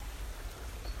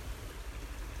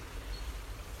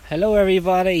Hello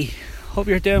everybody, hope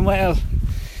you're doing well.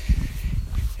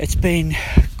 It's been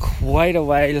quite a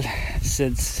while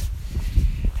since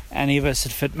any of us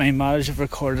at Fit My Marriage have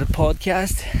recorded a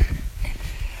podcast,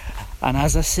 and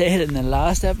as I said in the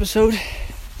last episode,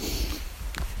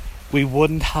 we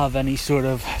wouldn't have any sort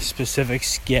of specific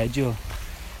schedule.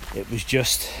 It was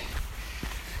just,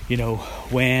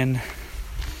 when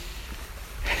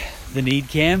the need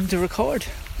came to record.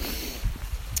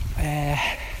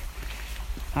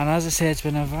 And as I said, it's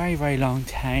been a very, very long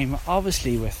time,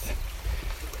 obviously with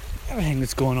everything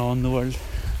that's going on in the world.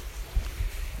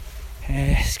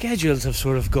 Schedules have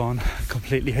sort of gone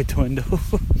completely out the window,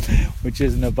 which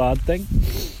isn't a bad thing.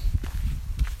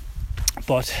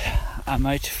 But I'm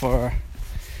out for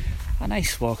a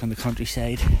nice walk in the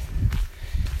countryside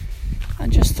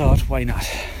and just thought, why not?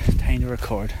 Time to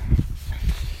record.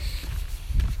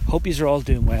 Hope yous are all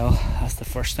doing well, that's the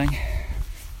first thing.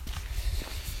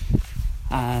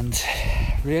 And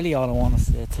really all I want to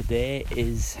say today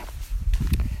is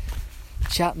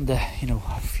chatting to,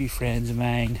 a few friends of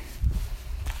mine,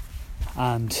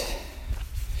 and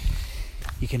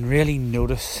you can really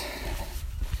notice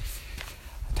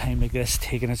a time like this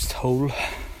taking its toll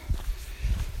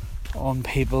on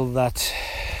people that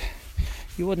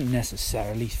you wouldn't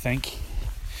necessarily think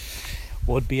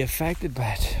would be affected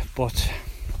by it, but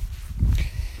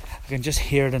I can just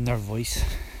hear it in their voice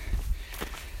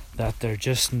that they're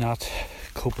just not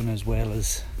coping as well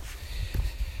as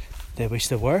they wish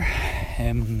they were.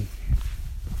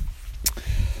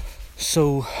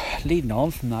 So leading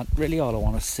on from that, really all I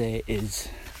want to say is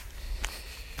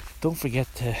don't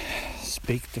forget to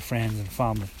speak to friends and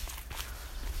family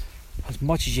as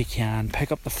much as you can.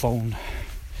 Pick up the phone.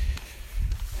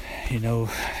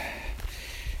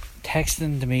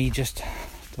 Texting to me just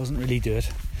doesn't really do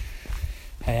it.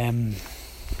 And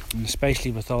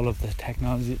especially with all of the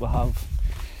technology that we have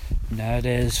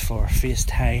nowadays for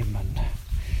FaceTime and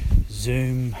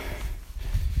Zoom,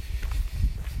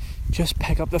 just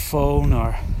pick up the phone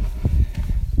or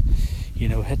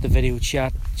hit the video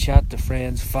chat to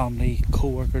friends, family,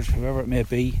 co-workers, whoever it may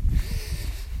be,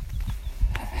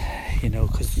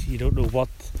 because you don't know what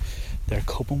they're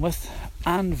coping with,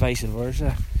 and vice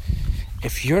versa.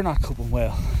 If you're not coping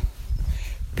well,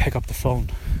 pick up the phone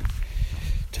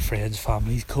to friends,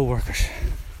 families, co-workers.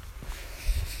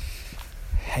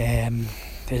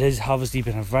 It has obviously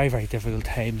been a very, very difficult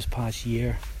time this past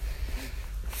year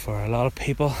for a lot of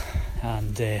people,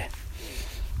 and I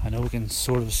know we can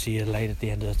sort of see a light at the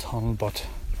end of the tunnel, but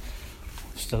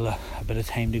still a bit of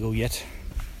time to go yet.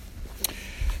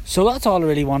 So that's all I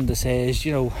really wanted to say is,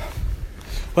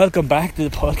 welcome back to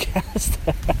the podcast.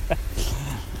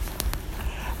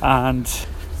 And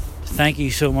thank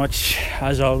you so much,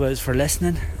 as always, for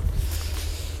listening.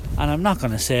 And I'm not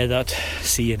going to say that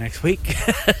see you next week.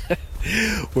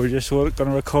 We're just going to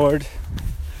record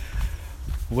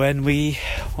when we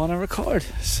want to record.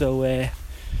 So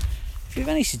if you have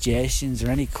any suggestions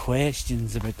or any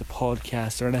questions about the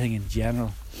podcast or anything in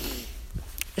general,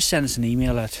 just send us an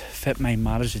email at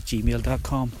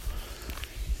fitmymatters@gmail.com.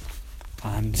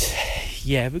 And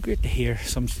yeah, it'd be great to hear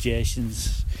some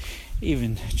suggestions.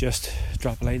 Even just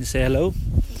drop a line and say hello.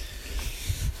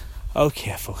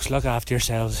 Okay folks, look after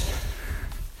yourselves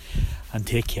and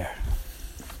take care.